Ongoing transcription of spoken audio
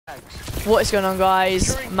What is going on,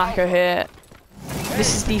 guys? Mako here.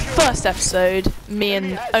 This is the first episode, me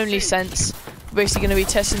and Only Sense. We're basically going to be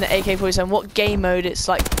testing the AK47, what game mode it's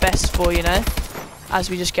like best for, you know, as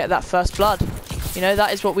we just get that first blood. You know,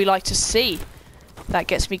 that is what we like to see. That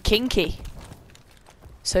gets me kinky.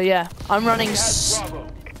 So yeah, I'm running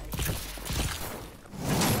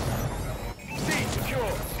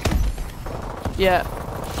yeah.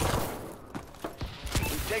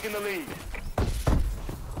 Taking the lead.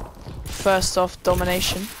 First off,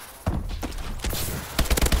 domination.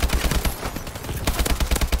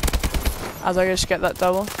 As I just get that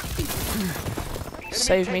double.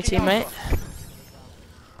 Save me, teammate.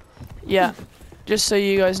 Yeah, just so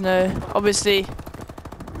you guys know, obviously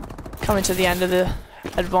coming to the end of the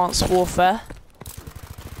advanced warfare.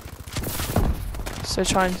 So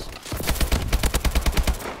try and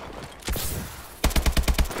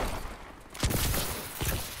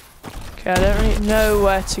okay, I don't really know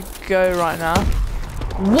where to go right now.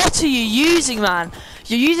 What are you using, man?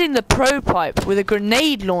 You're using the pro pipe with a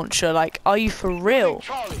grenade launcher. Like, are you for real?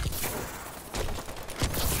 Charlie.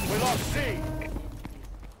 We lost C.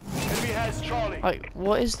 Enemy has Charlie. Like,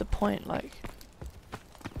 what is the point? Like,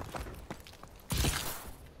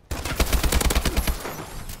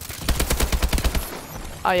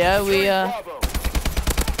 oh yeah, we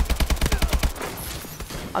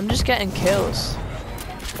I'm just getting kills.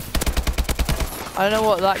 I don't know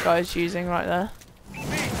what that guy's using right there.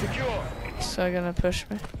 So they're gonna push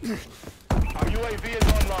me. Our UAV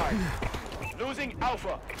is online. Losing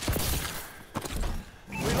Alpha.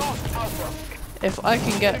 We lost Alpha. If I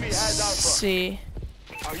can get Enemy has Alpha. C.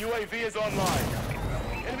 Our UAV is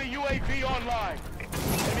online. Enemy UAV online.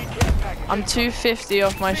 Enemy care package. I'm 250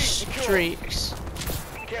 off my streaks.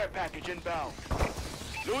 Care package inbound.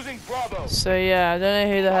 Losing Bravo. So yeah, I don't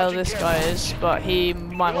know who the hell this guy is, but he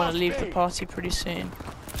might want to leave the party pretty soon.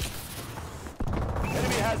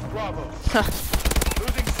 Enemy has Bravo.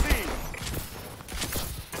 Losing C.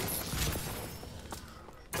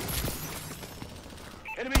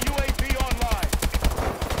 Enemy UAV online.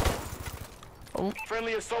 Oh,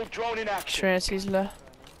 Friendly assault drone in action. Trinity's left.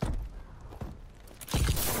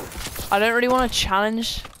 I don't really want to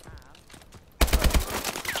challenge.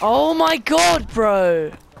 Oh my god,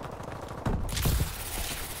 bro!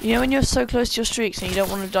 You know when you're so close to your streaks and you don't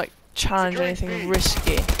want to like challenge anything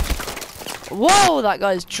risky. Whoa, that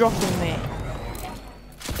guy's dropping me.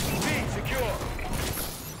 B secure.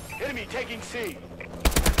 Enemy taking C.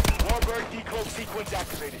 Warbird decloak sequence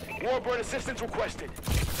activated. Warbird assistance requested.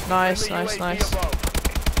 Nice, Friendly nice, UAV nice. above.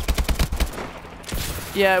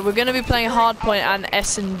 Yeah, we're gonna be playing hardpoint and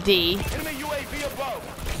S&D. Enemy UAV above.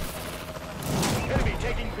 Enemy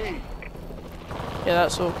taking B. Yeah,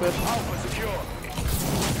 that's awkward. Alpha secure.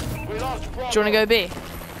 We lost Bravo. Do you wanna go B?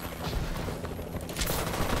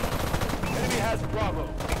 Enemy has Bravo.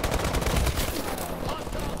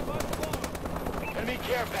 Enemy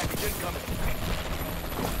care package incoming.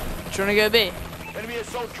 Do you wanna go B? Enemy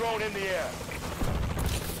assault drone in the air.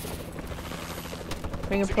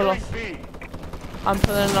 We can pull off. Securing B. I'm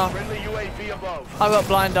pulling off. Friendly UAV above. I got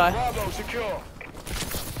blind eye. Bravo secure.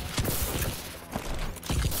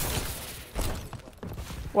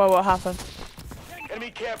 Whoa, what happened?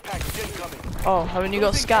 Enemy care package incoming. Oh, haven't you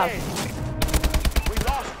got Losing scav? A. We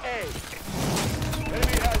lost A.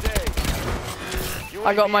 Enemy has A.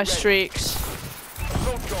 I got UAV my ready. streaks.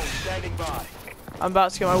 Assault drone standing by. I'm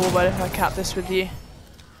about to get my warbird if I cap this with you.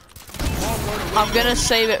 I'm gonna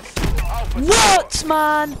save it. Alpha What,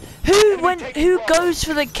 man? Who goes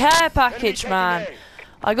for the care package, man?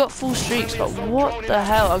 I got full streaks, but what the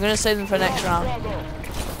hell? I'm gonna save them for next round.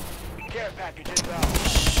 Care package inbound.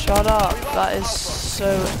 Shut up. That is so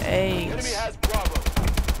Enemy AIDS. has Bravo.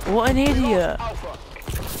 What an We lost idiot. Alpha.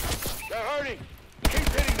 They're hurting. Keep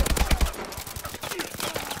hitting them.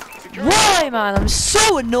 Secure Why, man? I'm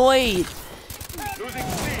so annoyed. Losing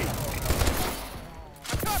C.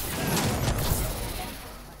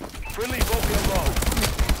 Friendly Vulcan low.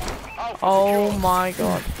 Alpha Oh secure. my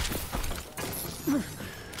god.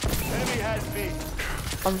 Enemy has B.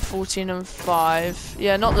 I'm 14 and 5.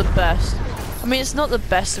 Yeah, not the best. I mean, it's not the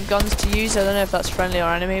best of guns to use. I don't know if that's friendly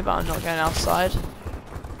or enemy, but I'm not going outside.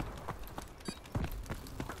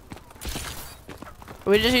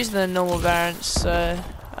 We're just using the normal variants, so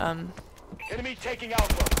Enemy taking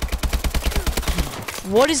Alpha.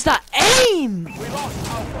 what is that aim? We lost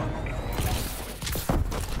Alpha.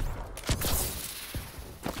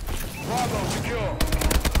 Bravo secure.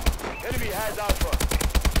 Enemy has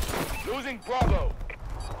Alpha. Losing Bravo.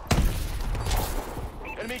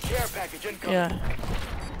 Enemy care package incoming. Yeah.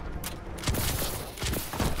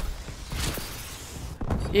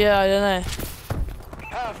 Yeah, I don't know.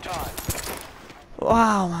 halftime.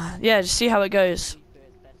 Wow, man. Yeah, just see how it goes.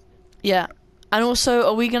 Yeah. And also,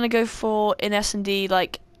 are we going to go for, in S&D,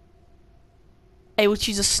 like, able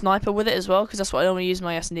to use a sniper with it as well? Because that's what I normally use in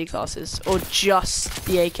my S&D classes. Or just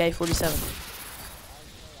the AK47?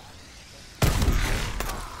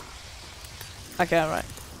 Okay, alright.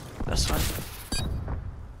 That's fine.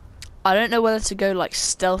 I don't know whether to go, like,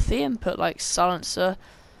 stealthy and put, like, silencer,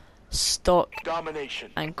 stock,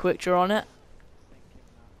 Domination. and quick draw on it.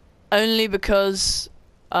 Only because,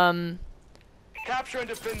 Capture and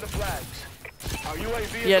defend the flags. Our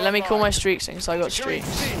UAV is yeah, let me online. call my streaks in, because I got Securing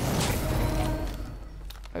streaks. C.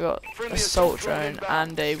 I got Friendly assault drone inbound.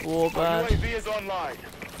 and a Our warbird. UAV is online.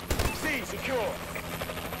 C secure.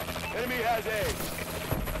 Enemy has A.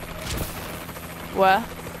 Where?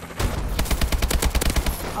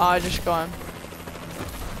 Oh, I just got him.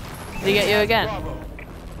 Did he get you again? Bravo.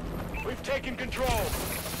 We've taken control.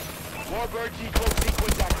 Warbird decloak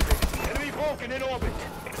sequence activated. Enemy Vulcan in orbit.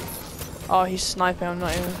 Oh, he's sniping. I'm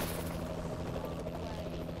not even.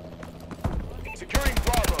 Securing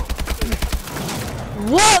Bravo.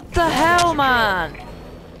 What the hell, man?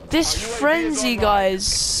 This frenzy guy is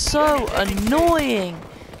so annoying.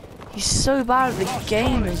 He's so bad at the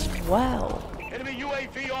game as well. Enemy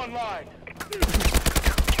UAV online.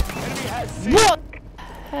 Enemy has C. What the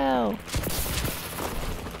hell?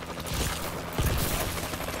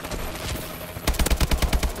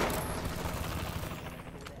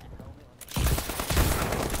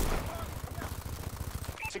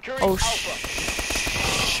 Securing Oh, Alpha.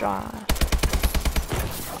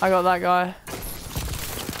 I got that guy.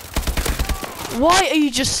 Why are you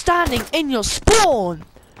just standing in your spawn?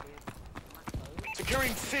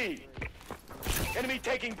 Securing C. Enemy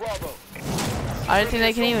taking Bravo. I don't think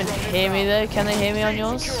they can even hear me though. Can they hear me on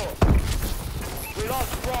yours? Secure. We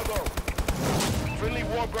lost Bravo. Friendly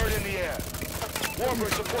Warbird in the air.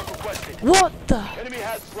 Warbird support requested. What the? Enemy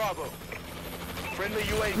has Bravo. Friendly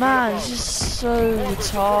UAV Man, above. this is so Warbird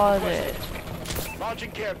support retarded. requested.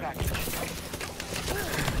 Launching care package.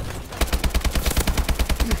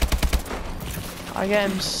 I get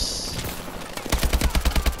him.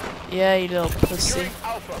 Yeah, you little pussy. Securing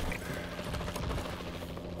Alpha.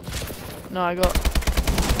 No, I got.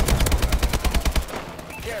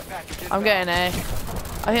 Care package I'm inbound. getting A. I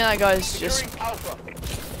think that guy's just. Securing Alpha.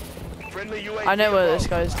 Friendly UAV I know what above. this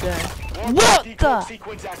guy's doing. Warbird What decloak the?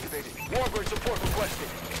 sequence activated. Warbird support requested.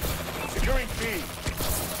 Securing B.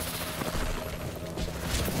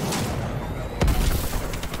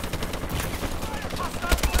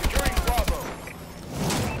 Securing Bravo.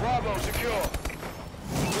 Bravo secure.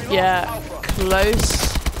 We lost Yeah, Alpha.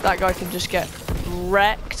 close. That guy can just get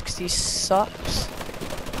wrecked because he sucks.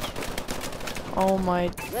 Oh my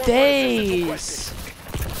days.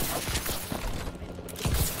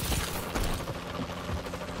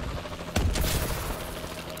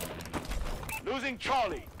 Losing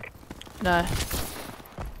Charlie. No.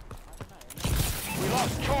 We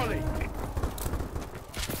lost Charlie.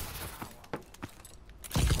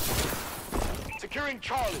 Securing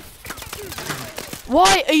Charlie.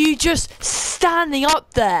 Why are you just standing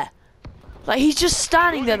up there? Like, he's just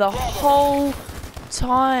standing there the whole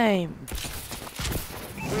time.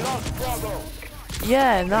 We lost Bravo.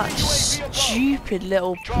 Yeah, in that stupid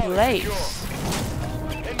little place.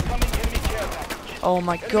 Incoming enemy care package. Oh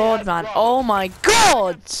my god, man. Oh my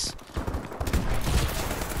god!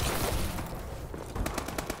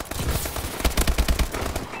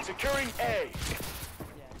 Securing A.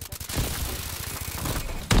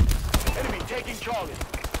 Enemy taking Charlie.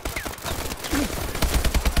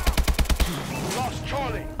 We lost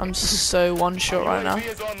Charlie. I'm so one shot right now.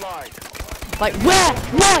 UAV is online. Like, where?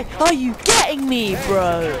 Why are you getting me,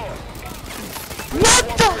 bro? Secure.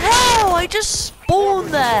 What the hell? I just spawned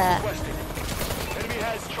there. Enemy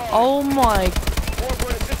has Charlie. Oh my.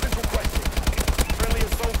 Warbird assistance requested. Friendly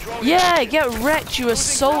assault drone. Yeah, get wrecked, you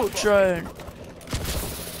assault drone.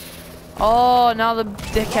 Oh, now the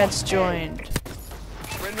dickhead's joined.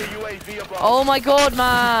 Friendly UAV above. Oh my god,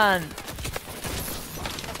 man.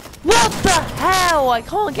 What the hell? I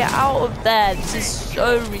can't get out of there. This is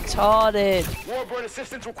so retarded. Warbird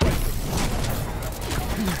assistance requested.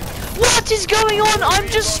 What is going on? I'm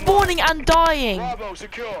just spawning and dying. Bravo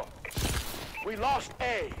secure. We lost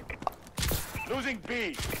A. Losing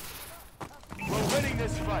B. We're winning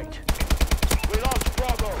this fight. We lost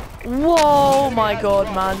Bravo. Whoa, my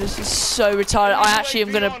god, man. This is so retarded. I actually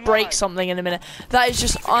am going to break something in a minute. That is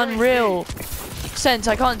just unreal. Sense,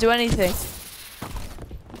 I can't do anything.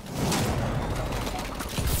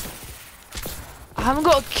 I haven't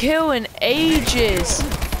got a kill in ages.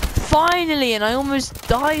 Finally, and I almost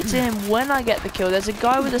died to him when I get the kill. There's a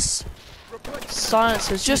guy with a Silence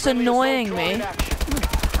was just annoying me.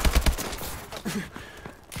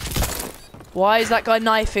 Why is that guy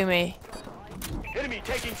knifing me? Enemy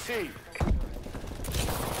taking C.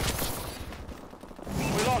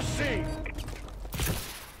 We lost C.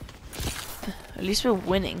 At least we're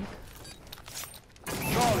winning.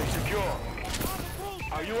 Charlie secure.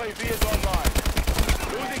 Our UAV is online.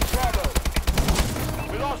 Losing Bravo.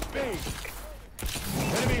 We lost B.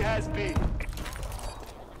 Enemy has B.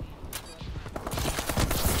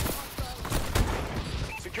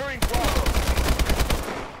 Securing Bravo.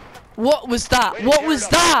 What was that? What was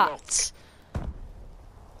that?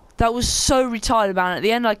 That was so retarded, man. At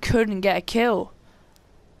the end, I couldn't get a kill.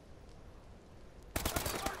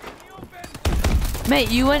 Mate,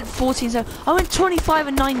 you went 14-7. I went 25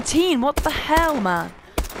 and 19. What the hell, man?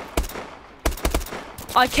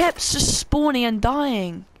 I kept just spawning and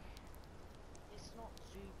dying.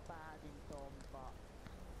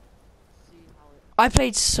 I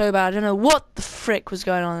played so bad. I don't know what the frick was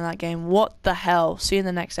going on in that game. What the hell? See you in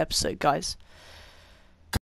the next episode, guys.